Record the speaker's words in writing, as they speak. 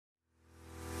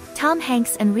Tom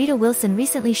Hanks and Rita Wilson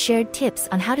recently shared tips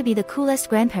on how to be the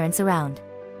coolest grandparents around.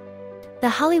 The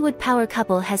Hollywood power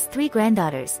couple has 3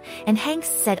 granddaughters, and Hanks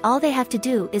said all they have to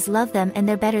do is love them and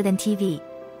they're better than TV.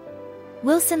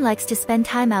 Wilson likes to spend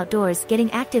time outdoors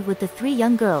getting active with the 3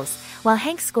 young girls, while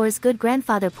Hanks scores good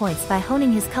grandfather points by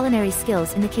honing his culinary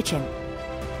skills in the kitchen.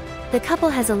 The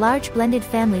couple has a large blended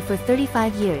family for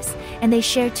 35 years, and they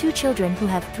share 2 children who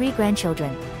have 3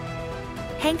 grandchildren.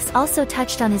 Hanks also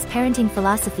touched on his parenting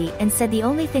philosophy and said the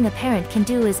only thing a parent can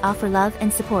do is offer love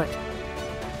and support.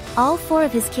 All 4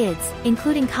 of his kids,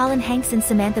 including Colin Hanks and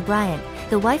Samantha Bryant,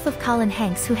 the wife of Colin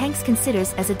Hanks who Hanks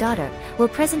considers as a daughter, were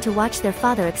present to watch their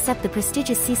father accept the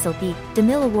prestigious Cecil B.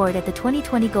 DeMille Award at the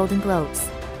 2020 Golden Globes.